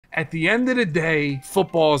At the end of the day,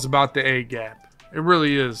 football is about the A gap. It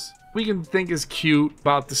really is. We can think it's cute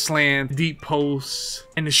about the slant, deep posts,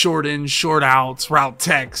 and the short ins, short outs, route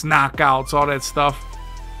techs, knockouts, all that stuff.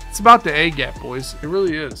 It's about the A gap, boys. It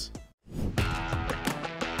really is.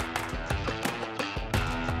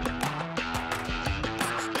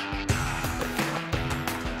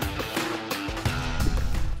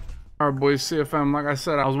 All right, boys, CFM, like I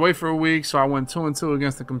said, I was away for a week, so I went 2-2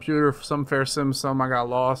 against the computer. Some fair sim, some I got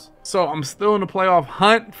lost. So I'm still in the playoff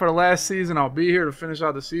hunt for the last season. I'll be here to finish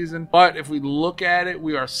out the season. But if we look at it,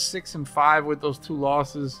 we are 6-5 with those 2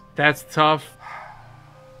 losses. That's tough.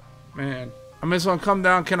 Man. I mean, it's going to come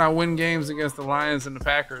down, can I win games against the Lions and the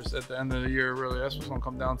Packers at the end of the year, really? That's what's going to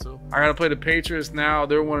come down to. I got to play the Patriots now.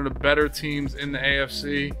 They're one of the better teams in the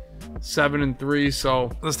AFC. 7-3.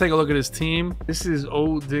 So let's take a look at his team. This is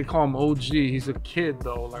they call him OG. He's a kid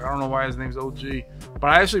though. Like, I don't know why his name's OG,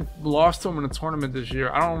 but I actually lost to him in a tournament this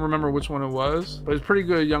year. I don't remember which one it was, but he's a pretty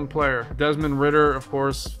good young player. Desmond Ridder, of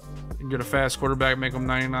course. You can get a fast quarterback, make him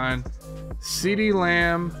 99. CeeDee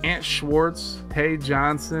Lamb, Ant Schwartz, Hay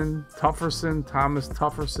Johnson, Tufferson, Thomas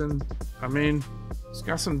Tufferson. I mean, he's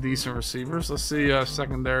got some decent receivers. Let's see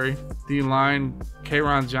secondary. D-line,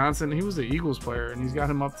 K'Ron Johnson. He was the Eagles player, and he's got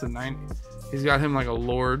him up to 90. He's got him like a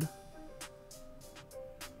lord.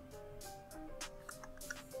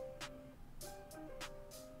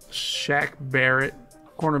 Shaq Barrett.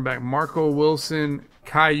 Cornerback, Marco Wilson,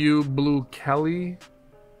 Caillou Blue Kelly,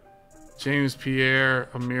 James Pierre,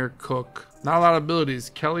 Amir Cook. Not a lot of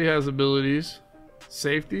abilities. Kelly has abilities.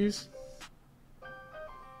 Safeties.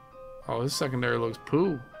 Oh, his secondary looks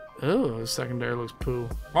poo. Oh, his secondary looks poo.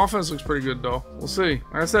 Offense looks pretty good, though. We'll see.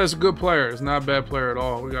 Like I said, it's a good player. It's not a bad player at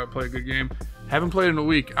all. We got to play a good game. Haven't played in a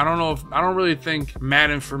week. I don't really think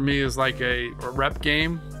Madden for me is like a rep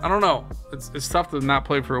game. I don't know. It's tough to not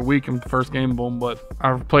play for a week in the first game, boom, but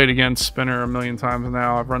I've played against Spinner a million times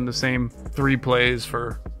now. I've run the same 3 plays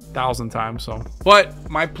for 1,000 times. So, but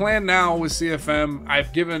my plan now with CFM,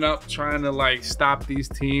 I've given up trying to like stop these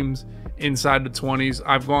teams inside the 20s.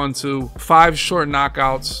 I've gone to 5 short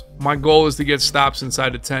knockouts. My goal is to get stops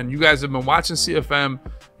inside the 10. You guys have been watching CFM.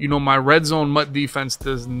 You know my red zone mutt defense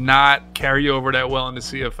does not carry over that well into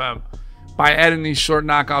CFM. By adding these short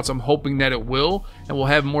knockouts, I'm hoping that it will, and we'll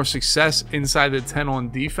have more success inside the 10 on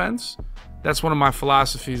defense. That's one of my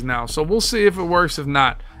philosophies now. So we'll see if it works. If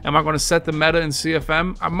not, am I going to set the meta in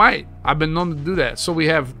CFM? I might. I've been known to do that. So we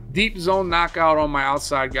have deep zone knockout on my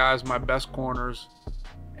outside guys, my best corners.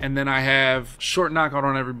 And then I have short knockout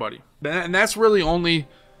on everybody. And that's really only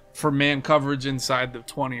for man coverage inside the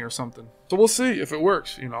 20 or something. So we'll see if it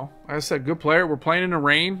works, you know. Like I said, good player. We're playing in the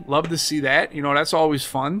rain. Love to see that. You know, that's always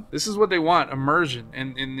fun. This is what they want, immersion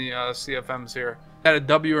in the CFMs here. Got a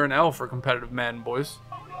W or an L for competitive Madden, boys.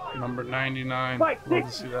 Number 99. Love to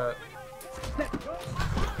see that.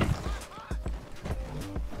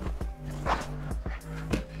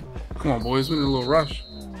 Come on, boys. We need a little rush.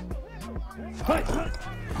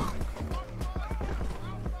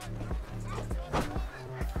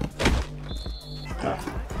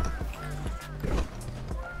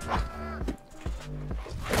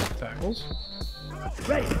 Tackles.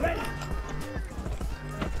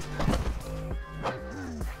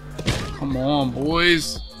 Come on,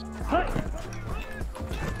 boys.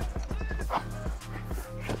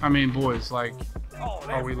 I mean, boys, like,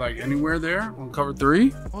 are we like anywhere there on cover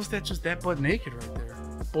 3? Oh, is that just that butt naked right there?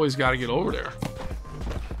 Boys got to get over there.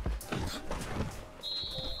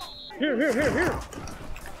 Here.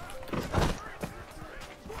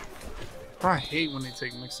 I hate when they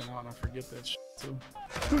take Mixon out and I forget that shit too.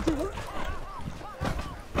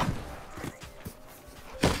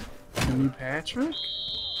 Timmy Patrick?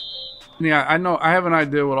 Yeah, I know. I have an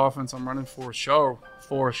idea what offense I'm running for show.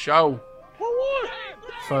 For show. I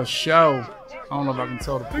don't know if I can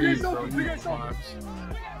tell the please, though. You know the vibes.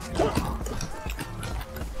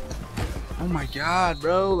 Oh my god,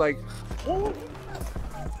 bro. Like.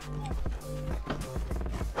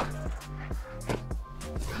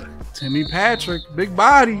 Timmy Patrick, big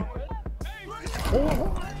body.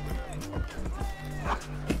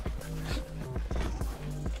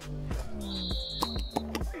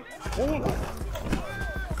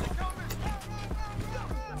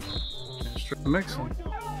 Mixing.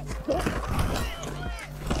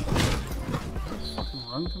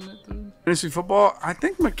 Run commit, dude. Fantasy football. I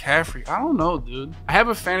think McCaffrey. I don't know, dude. I have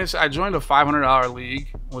a fantasy. I joined a $500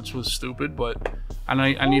 league, which was stupid, but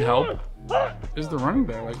I need help. Is the running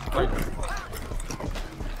back like?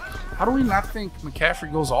 How do we not think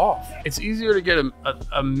McCaffrey goes off? It's easier to get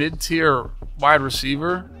a mid-tier wide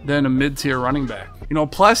receiver than a mid-tier running back. You know,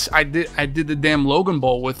 plus I did the damn Logan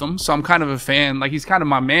Bowl with him, so I'm kind of a fan. Like, he's kind of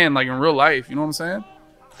my man, like in real life. You know what I'm saying?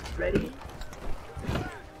 Ready?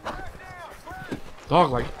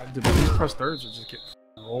 Dog, like, these press thirds are just getting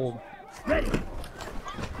rolled. Ready?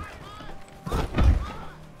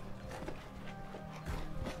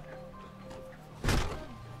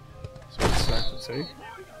 So what's that to take?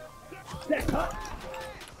 Set up.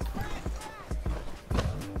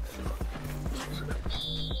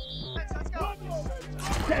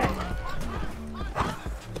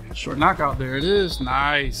 Short knockout, there it is.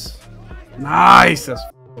 Nice. Nice. That's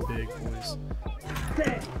big, boys.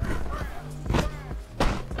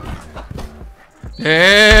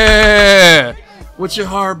 Yeah. What's your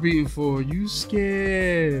heart beating for? You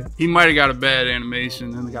scared? He might have got a bad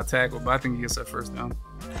animation and got tackled, but I think he gets that first down.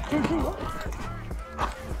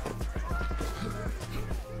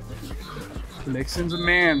 Mixon's a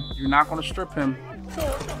man. You're not going to strip him.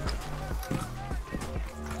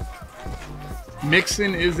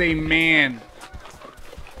 Mixon is a man.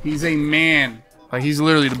 He's a man. Like, he's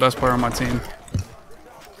literally the best player on my team.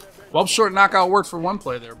 Well, short knockout worked for one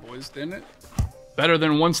play there, boys, didn't it? Better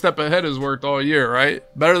than one step ahead has worked all year, right?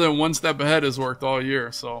 Better than one step ahead has worked all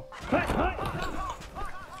year, so.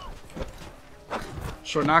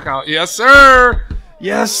 Short knockout. Yes, sir.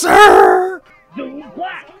 Yes, sir. Zoom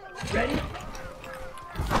black. Ready?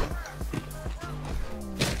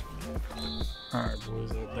 All right, boys.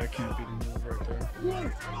 That can't be the move right there.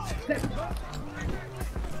 Set up.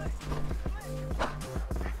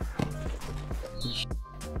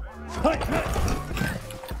 Hut, hut.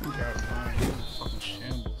 You got it, man. You're fucking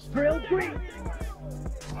shambles. Drill green.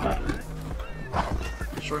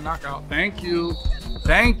 Short knockout. Thank you.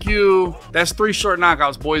 Thank you. That's 3 short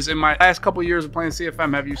knockouts, boys. In my last couple years of playing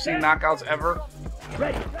CFM, have you seen knockouts ever?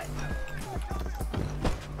 Ready?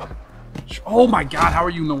 Oh my God, how are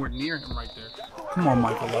you nowhere near him right there? Come on,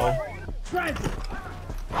 Michael Lowe.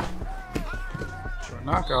 Short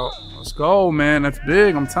knockout. Let's go, man. That's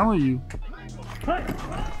big, I'm telling you.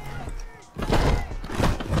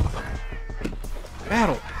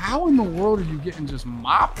 Battle, how in the world are you getting just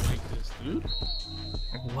mopped like this, dude?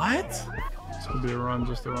 Like, what? This could be a run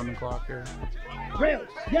just to run the clock here. Rails,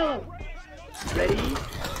 yellow. Ready?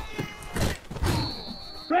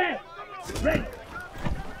 Red. Ready.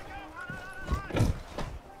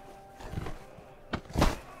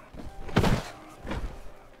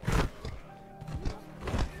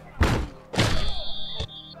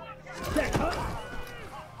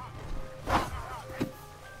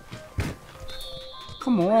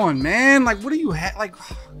 Come on, man. Like, what do you have? Like,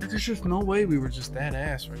 there's just no way we were just that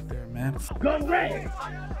ass right there, man. Go red.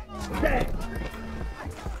 Set.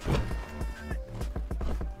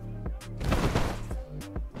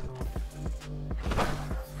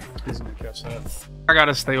 He's gonna catch that. I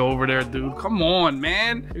gotta stay over there, dude. Come on,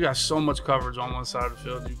 man. You got so much coverage on one side of the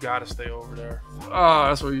field. You gotta stay over there. Oh,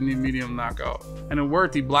 that's where you need medium knockout. And it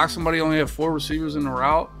worked. He blocked somebody, only had 4 receivers in the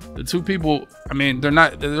route. The 2 people, I mean, they're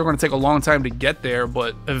gonna take a long time to get there,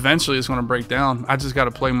 but eventually it's gonna break down. I just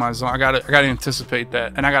gotta play my zone. I gotta anticipate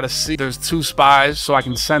that. And I gotta see there's 2 spies, so I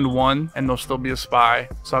can send one and there'll still be a spy.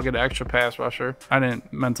 So I'll get an extra pass rusher. I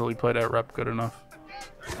didn't mentally play that rep good enough.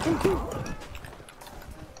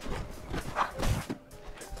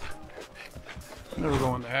 Never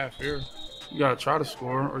go into half here. You gotta try to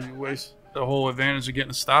score, or you waste the whole advantage of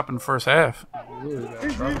getting a stop in the first half. You really gotta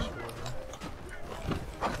try to score.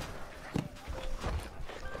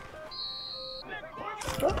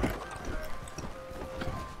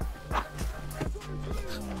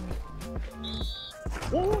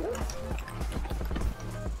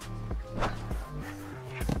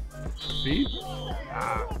 Speed?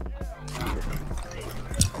 Ah.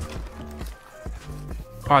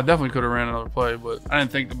 Oh, I definitely could have ran another play, but I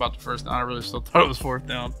didn't think about the first down. I really still thought it was 4th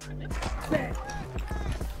down.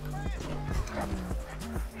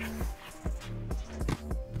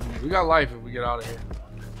 We got life if we get out of here.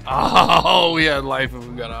 Oh, we had life if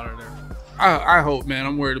we got out of there. I hope, man.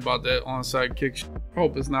 I'm worried about that onside kick. I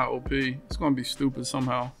hope it's not OP. It's going to be stupid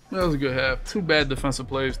somehow. That was a good half. 2 bad defensive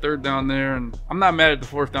plays. 3rd down there. And I'm not mad at the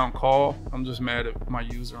 4th down call. I'm just mad at my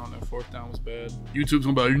user on that 4th down was bad. YouTube's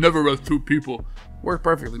going to be like, you never rest 2 people. Worked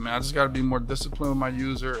perfectly, man. I just got to be more disciplined with my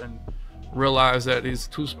user and realize that he's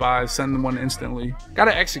 2 spies. Send them one instantly. Got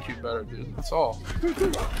to execute better, dude. That's all.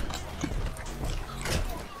 Look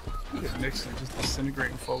at Nixon just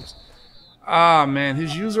disintegrating folks. Ah, man,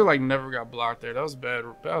 his user like never got blocked there. That was bad.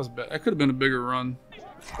 That was bad. That could have been a bigger run.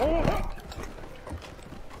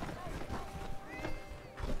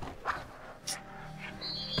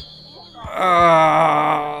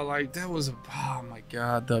 Ah, like that was a. Oh my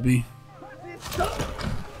God, Dubby.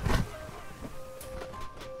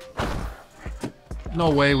 No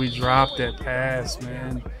way we dropped that pass,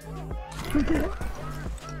 man.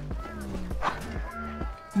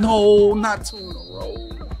 No, not 2 in a row.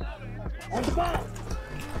 On the ball.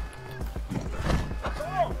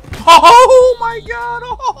 Oh my God!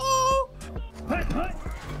 Oh, Hut.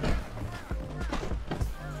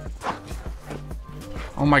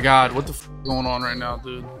 oh my God! What the f is going on right now,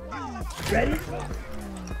 dude? Ready?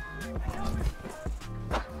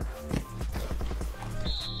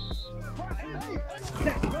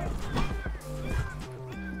 Set.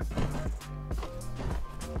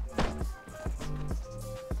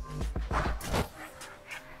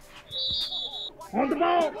 On the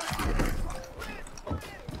ball.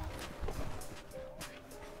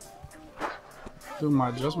 Dude, my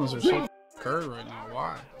adjustments are so curved right now.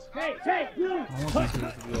 Why? Hey, you. I want these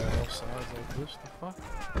dudes to be like offsides like this. The fuck?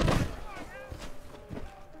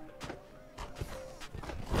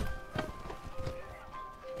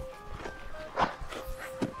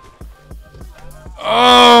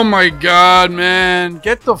 Oh my God, man.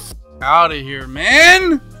 Get the f out of here,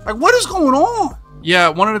 man. Like, what is going on? Yeah,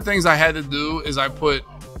 one of the things I had to do is I put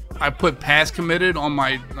pass committed on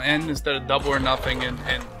my end instead of double or nothing and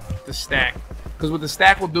the stack. Because what the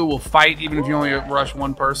stack will do will fight even if you only rush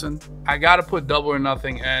one person. I got to put double or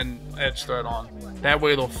nothing and edge threat on. That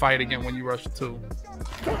way they'll fight again when you rush 2.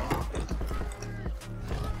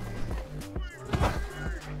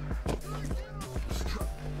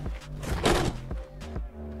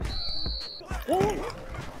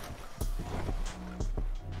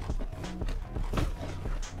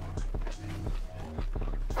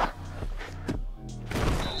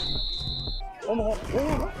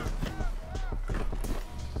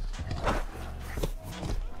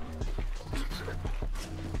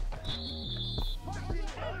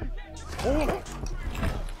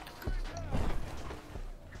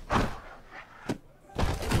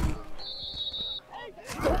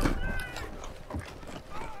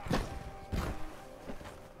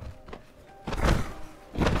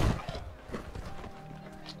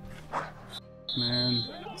 Man,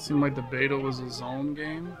 it seemed like the beta was a zone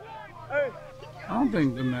game. I don't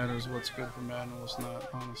think it matters what's good for Madden and what's not,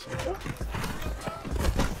 honestly.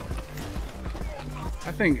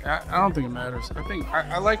 I don't think it matters.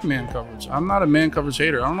 I like man coverage. I'm not a man coverage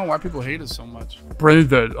hater. I don't know why people hate it so much.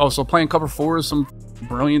 Brendan, oh, so playing cover 4 is some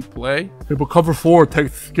brilliant play? Yeah, but cover 4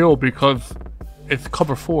 takes skill because it's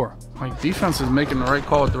cover 4. Like, defense is making the right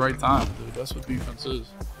call at the right time, dude. That's what defense is.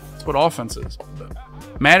 That's what offense is.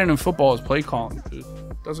 Madden and football is play calling, dude.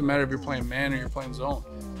 Doesn't matter if you're playing man or you're playing zone.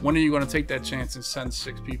 When are you going to take that chance and send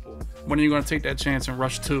 6 people? When are you going to take that chance and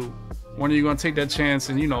rush 2? When are you going to take that chance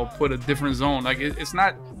and, you know, put a different zone? Like, it's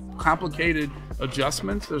not complicated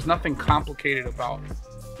adjustments. There's nothing complicated about,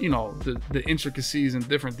 you know, the intricacies in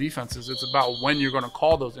different defenses. It's about when you're going to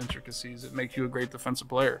call those intricacies that make you a great defensive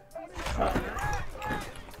player.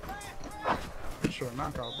 Sure,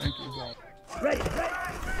 knockout. Thank you, God. Ready.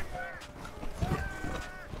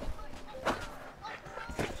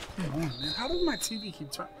 Come on, man. How does my TV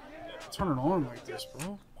keep turning on like this,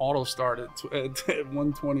 bro? Auto started at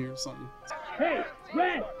 120 or something. Hey,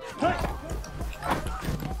 red. Hut.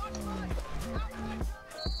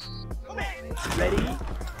 Ready.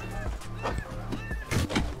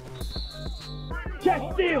 Check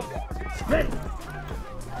steal. Ready.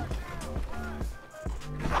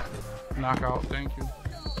 Knockout. Thank you.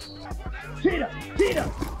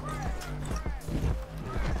 Cheetah.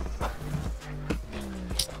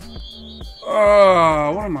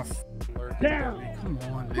 What am I lurking at me? Come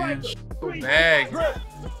on, man. So bagged.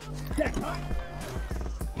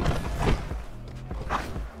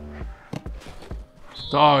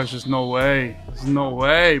 Dog, there's just no way. There's no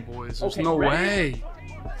way, boys. There's no way.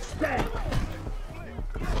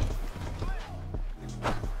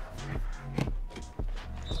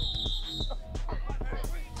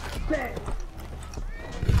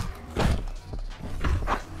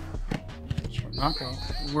 Knockout.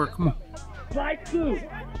 Work. Come on. Slide through.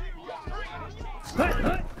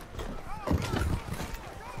 Hut.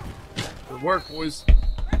 Good work, boys.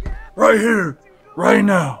 Right here. Right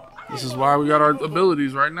now. This is why we got our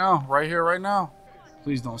abilities right now. Right here, right now.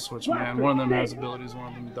 Please don't switch, man. One of them has abilities, one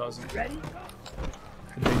of them doesn't. Ready.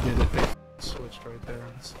 They did it. They switched right there.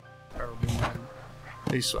 It's terrible, man.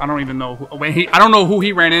 I don't even know who. I don't know who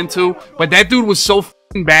he ran into, but that dude was so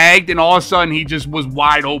bagged, and all of a sudden he just was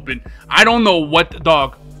wide open. I don't know what the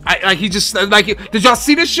dog. He just like. Did y'all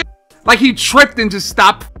see this shit? Like, he tripped and just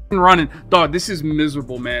stopped running. Dog, this is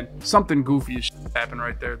miserable, man. Something goofy as shit happened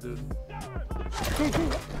right there, dude.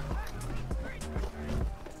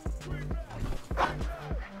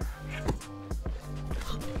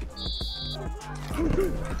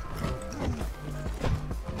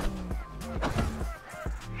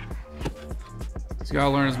 He's gotta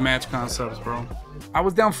learn his match concepts, bro. I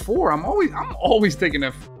was down 4. I'm always taking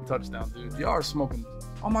that touchdown, dude. Y'all are smoking.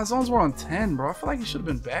 Oh, my zones were on 10, bro. I feel like he should have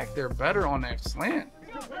been back there better on that slant.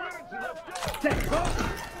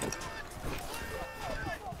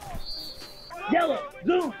 Yellow,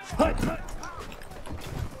 zoom, hut.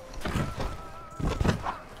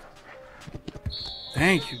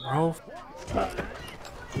 Thank you, bro.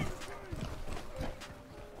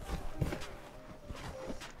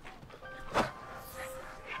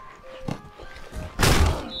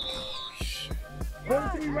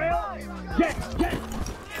 Rail. Get.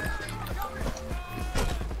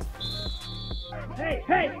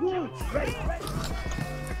 Hey, blue. Ready.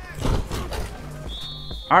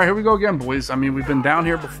 All right, here we go again, boys. I mean, we've been down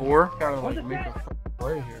here before. Gotta like make a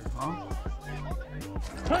play here, huh?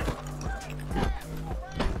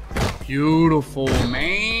 Beautiful,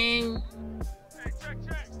 man.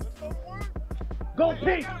 Go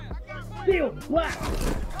pink. Steel, black.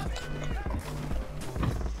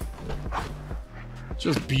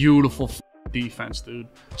 Just beautiful defense, dude.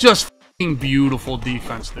 Just beautiful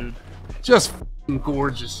defense, dude. Just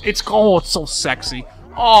gorgeous. It's so sexy.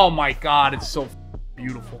 Oh my god, it's so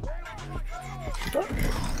beautiful.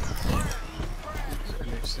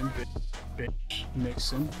 Mixon, bitch.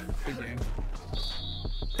 Mixon. Good game.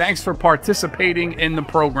 Thanks for participating in the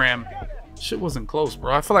program. Shit wasn't close,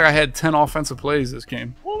 bro. I feel like I had 10 offensive plays this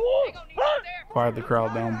game. Quiet the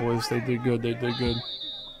crowd down, boys. They did good. They did good.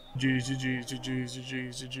 Jeez. I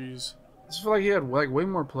just feel like he had like way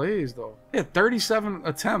more plays though. He had 37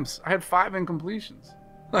 attempts. I had 5 incompletions.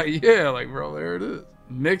 Like, yeah, like, bro, there it is.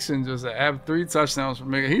 Mixon just have 3 touchdowns for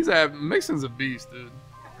Mixon. Mixon's a beast, dude.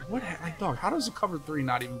 What, like, dog, how does a cover 3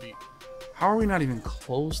 not even beat? How are we not even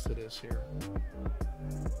close to this here?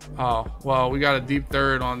 Oh, well, we got a deep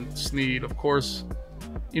third on Snead. Of course,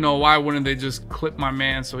 you know, why wouldn't they just clip my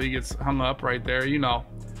man so he gets hung up right there? You know,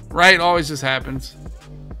 right? Always just happens.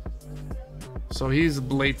 So he's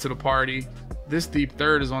late to the party. This deep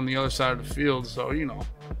third is on the other side of the field, so, you know,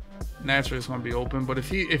 naturally it's going to be open. But if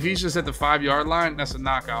he's just at the 5-yard line, that's a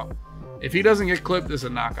knockout. If he doesn't get clipped, it's a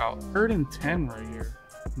knockout. 3rd and 10 right here.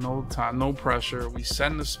 No time, no pressure. We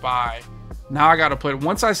send the spy. Now I got to play.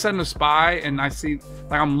 Once I send the spy and I see,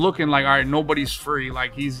 like, I'm looking like, all right, nobody's free.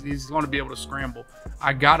 Like, he's going to be able to scramble.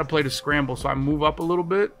 I got to play the scramble, so I move up a little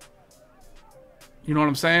bit. You know what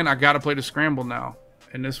I'm saying? I got to play the scramble now.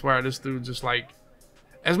 And this where this dude just, like,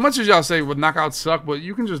 as much as y'all say, well, knockouts suck, but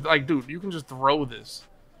you can just, like, dude, you can just throw this.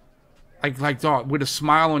 Like, dog, with a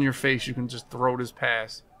smile on your face, you can just throw this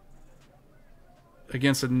pass.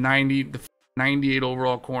 Against a 98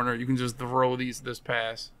 overall corner, you can just throw this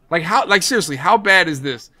pass. Like, how, like, seriously, how bad is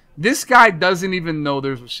this? This guy doesn't even know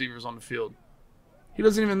there's receivers on the field. He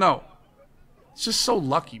doesn't even know. It's just so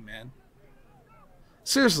lucky, man.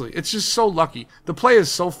 Seriously, it's just so lucky. The play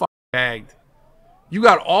is so fucking bagged. You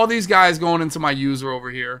got all these guys going into my user over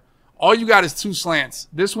here. All you got is 2 slants.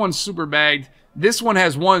 This one's super bagged. This one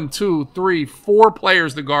has 1, 2, 3, 4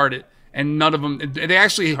 players to guard it, and none of them. They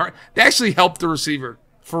actually helped the receiver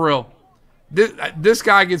for real. This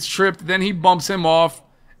guy gets tripped, then he bumps him off,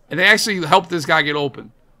 and they actually helped this guy get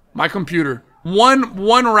open. My computer,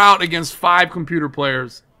 one route against 5 computer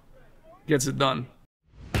players, gets it done.